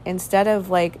so instead of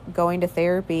like going to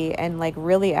therapy and like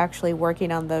really actually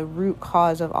working on the root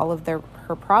cause of all of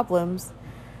her problems,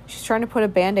 she's trying to put a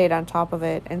Band-Aid on top of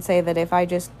it and say that if I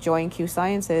just join Q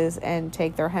Sciences and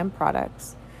take their hemp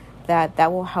products,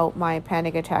 that will help my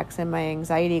panic attacks and my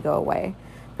anxiety go away.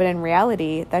 But in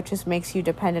reality, that just makes you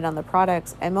dependent on the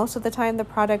products, and most of the time the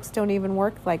products don't even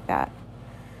work like that.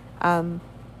 And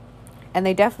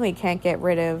they definitely can't get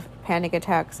rid of panic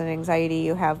attacks and anxiety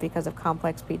you have because of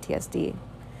complex PTSD.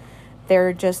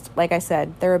 They're just, like I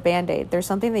said, they're a Band-Aid. They're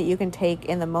something that you can take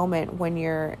in the moment when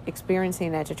you're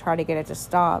experiencing it to try to get it to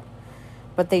stop,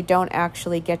 but they don't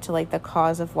actually get to like the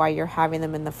cause of why you're having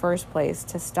them in the first place,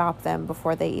 to stop them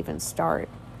before they even start.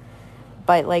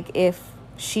 But like, if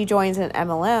she joins an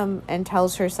MLM and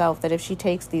tells herself that if she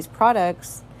takes these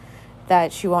products,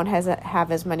 that she won't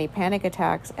have as many panic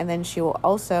attacks, and then she will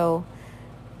also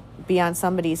be on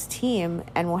somebody's team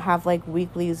and will have like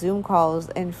weekly Zoom calls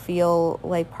and feel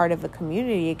like part of a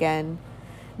community again,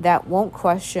 that won't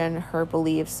question her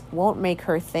beliefs, won't make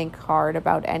her think hard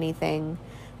about anything,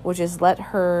 will just let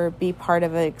her be part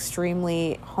of an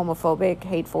extremely homophobic,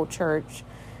 hateful church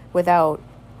without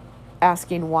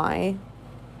asking why,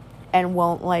 and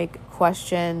won't like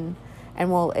question,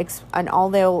 and and all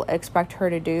they'll expect her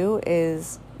to do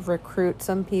is recruit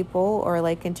some people or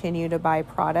like continue to buy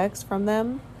products from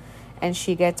them, and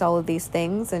she gets all of these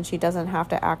things, and she doesn't have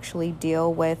to actually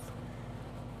deal with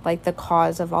like the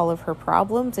cause of all of her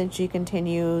problems, and she can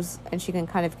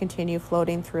kind of continue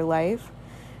floating through life.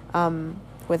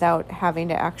 without having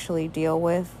to actually deal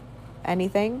with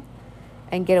anything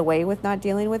and get away with not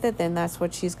dealing with it, then that's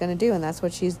what she's going to do, and that's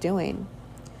what she's doing.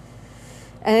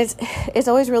 And it's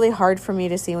always really hard for me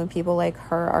to see when people like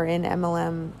her are in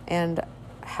MLM and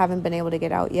haven't been able to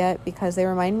get out yet, because they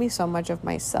remind me so much of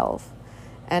myself.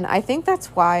 And I think that's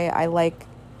why I like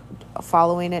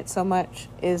following it so much,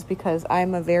 is because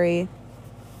I'm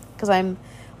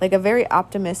like a very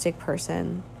optimistic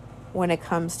person when it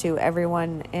comes to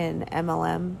everyone in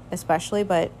MLM especially,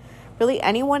 but really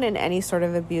anyone in any sort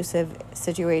of abusive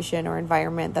situation or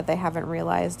environment that they haven't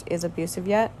realized is abusive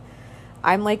yet.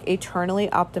 I'm like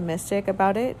eternally optimistic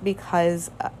about it because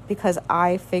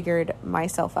I figured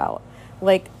myself out.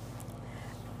 Like,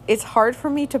 it's hard for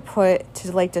me to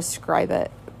describe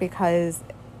it, because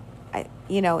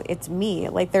it's me.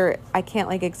 Like, I can't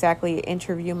like exactly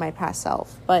interview my past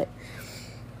self, but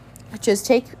just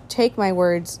take my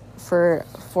words for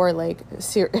like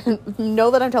know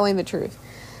that I'm telling the truth.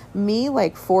 Me,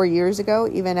 like 4 years ago,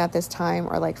 even at this time,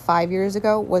 or like 5 years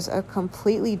ago, was a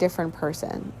completely different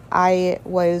person. I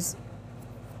was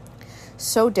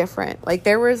so different. Like,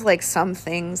 there was like some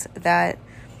things that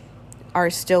are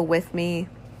still with me,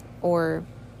 or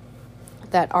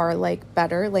that are like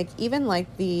better, like even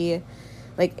like the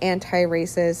like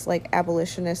anti-racist, like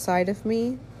abolitionist side of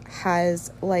me has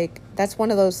like, that's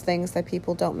one of those things that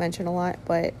people don't mention a lot,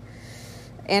 but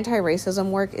anti-racism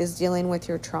work is dealing with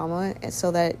your trauma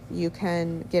so that you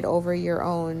can get over your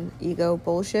own ego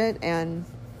bullshit and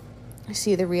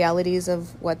see the realities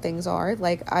of what things are.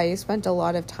 Like, I spent a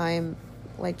lot of time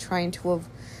like trying to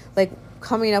like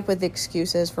coming up with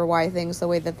excuses for why things the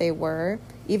way that they were,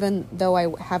 even though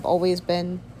I have always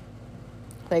been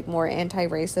like more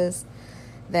anti-racist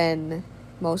than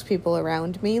most people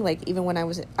around me. Like, even when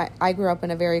I grew up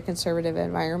in a very conservative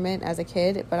environment as a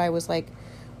kid, but I was like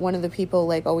one of the people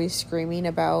like always screaming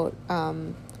about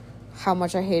how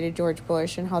much I hated George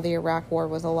Bush and how the Iraq War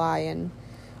was a lie and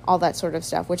all that sort of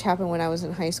stuff, which happened when I was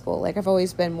in high school. Like, I've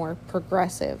always been more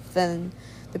progressive than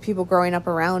the people growing up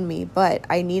around me, but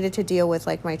I needed to deal with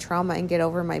like my trauma and get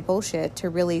over my bullshit to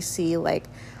really see like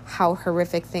how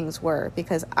horrific things were,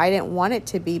 because I didn't want it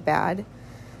to be bad,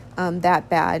 that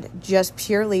bad, just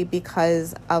purely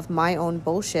because of my own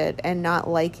bullshit and not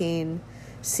liking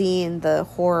seeing the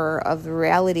horror of the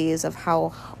realities of how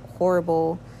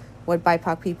horrible what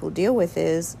BIPOC people deal with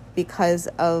is, because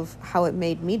of how it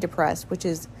made me depressed, which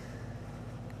is,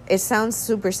 it sounds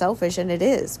super selfish, and it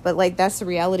is, but like that's the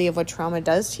reality of what trauma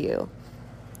does to you.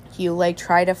 You like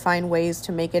try to find ways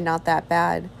to make it not that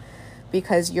bad,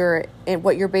 because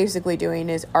what you're basically doing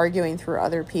is arguing through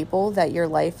other people that your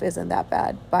life isn't that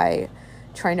bad by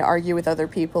trying to argue with other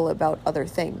people about other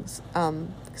things.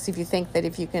 Because if you think that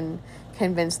if you can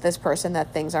convince this person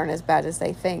that things aren't as bad as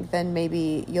they think, then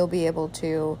maybe you'll be able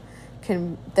to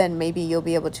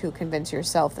convince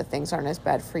yourself that things aren't as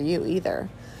bad for you either.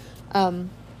 And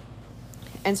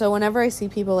so whenever I see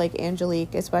people like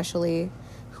Angelique, especially,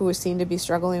 who seem to be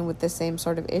struggling with the same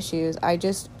sort of issues, I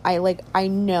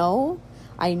know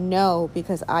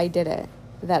because I did it,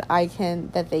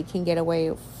 that they can get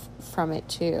away from it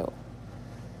too.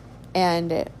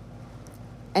 And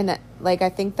like, I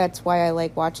think that's why I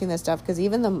like watching this stuff, because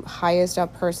even the highest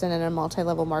up person in a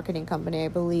multi-level marketing company, I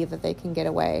believe that they can get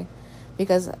away,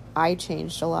 because I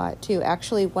changed a lot too.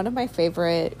 Actually, one of my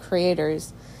favorite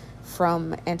creators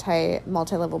from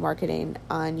multi-level marketing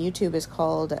on YouTube is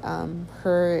called,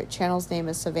 her channel's name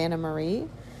is Savannah Marie,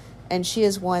 and she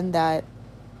is one that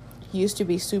used to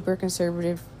be super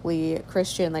conservatively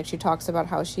Christian. Like, she talks about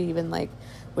how she even like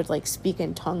would like speak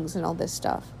in tongues and all this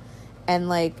stuff, and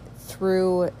like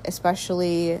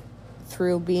especially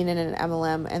through being in an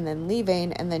MLM and then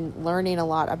leaving and then learning a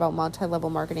lot about multi-level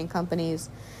marketing companies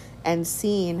and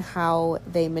seeing how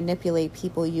they manipulate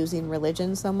people using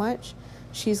religion so much,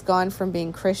 she's gone from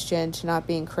being Christian to not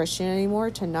being Christian anymore,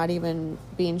 to not even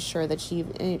being sure that she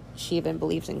even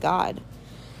believes in God.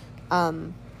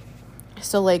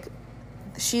 So like,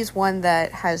 she's one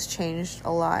that has changed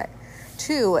a lot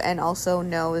too, and also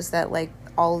knows that like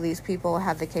all of these people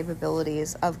have the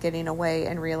capabilities of getting away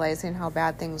and realizing how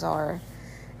bad things are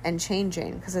and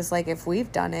changing, because it's like, if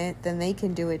we've done it, then they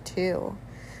can do it too.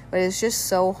 But it's just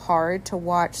so hard to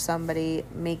watch somebody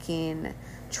making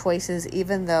choices,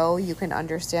 even though you can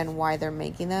understand why they're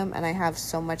making them. And I have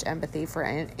so much empathy for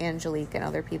Angelique and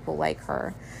other people like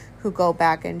her who go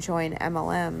back and join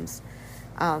MLMs.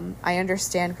 I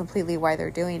understand completely why they're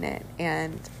doing it,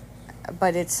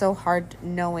 but it's so hard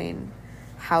knowing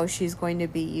how she's going to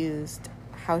be used,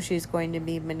 how she's going to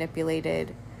be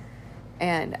manipulated,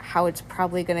 and how it's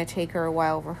probably going to take her a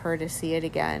while for her to see it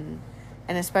again.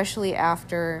 And especially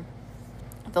after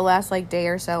the last like day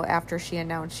or so after she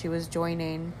announced she was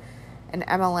joining an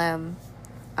MLM,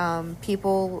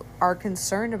 people are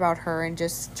concerned about her and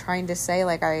just trying to say,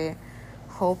 like, I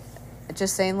hope,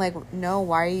 just saying, like, no,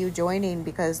 why are you joining?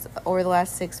 Because over the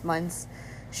last 6 months,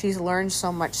 she's learned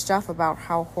so much stuff about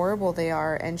how horrible they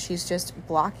are, and she's just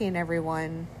blocking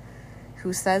everyone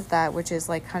who says that, which is,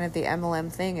 like, kind of the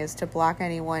MLM thing, is to block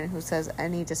anyone who says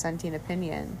any dissenting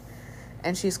opinion.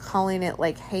 And she's calling it,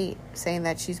 like, hate, saying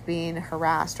that she's being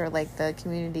harassed or, like, the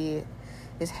community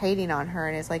is hating on her,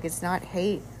 and it's like, it's not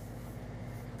hate.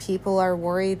 People are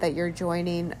worried that you're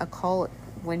joining a cult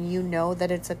when you know that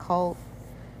it's a cult,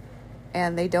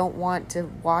 and they don't want to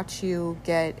watch you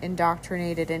get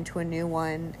indoctrinated into a new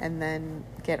one and then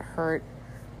get hurt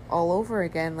all over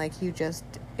again like you just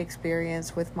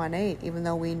experienced with Monat, even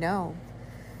though we know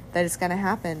that it's going to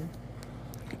happen.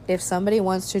 If somebody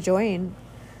wants to join,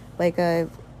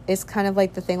 it's kind of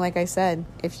like the thing, like I said,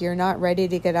 if you're not ready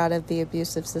to get out of the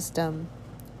abusive system,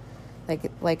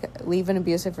 like leave an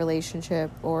abusive relationship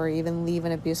or even leave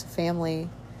an abusive family,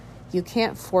 you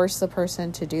can't force the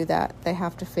person to do that. They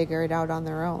have to figure it out on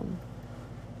their own.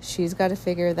 She's got to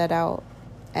figure that out.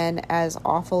 And as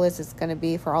awful as it's going to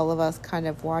be for all of us kind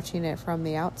of watching it from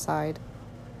the outside,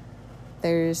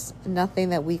 there's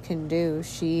nothing that we can do.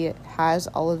 She has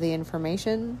all of the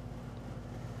information.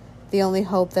 The only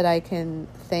hope that I can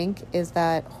think is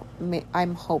that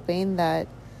I'm hoping that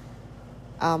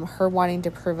her wanting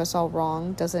to prove us all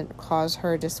wrong doesn't cause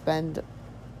her to spend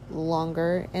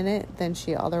longer in it than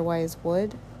she otherwise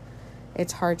would.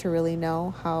 It's hard to really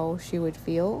know how she would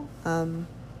feel.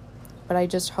 But I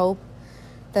just hope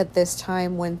that this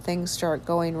time when things start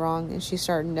going wrong and she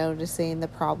started noticing the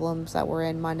problems that were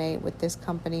in Monat with this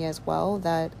company as well,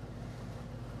 that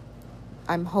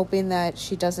I'm hoping that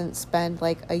she doesn't spend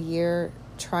like a year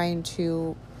trying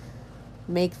to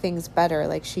make things better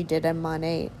like she did in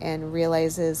Monat and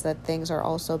realizes that things are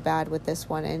also bad with this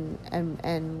one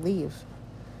and leave.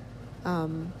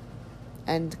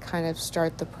 And kind of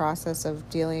start the process of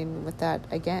dealing with that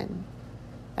again.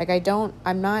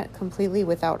 I'm not completely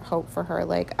without hope for her.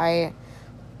 Like I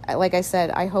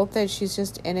said, I hope that she's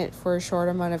just in it for a short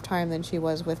amount of time than she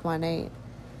was with Monat.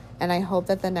 And I hope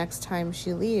that the next time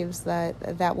she leaves,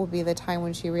 that will be the time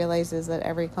when she realizes that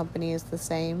every company is the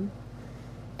same.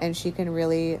 And she can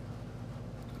really,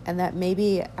 and that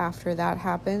maybe after that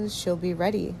happens, she'll be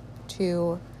ready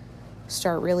to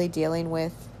start really dealing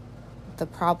with the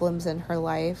problems in her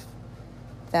life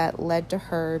that led to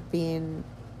her being,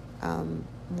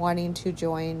 wanting to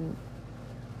join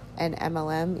an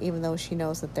MLM, even though she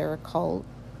knows that they're a cult,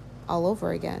 all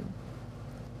over again.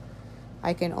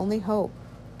 I can only hope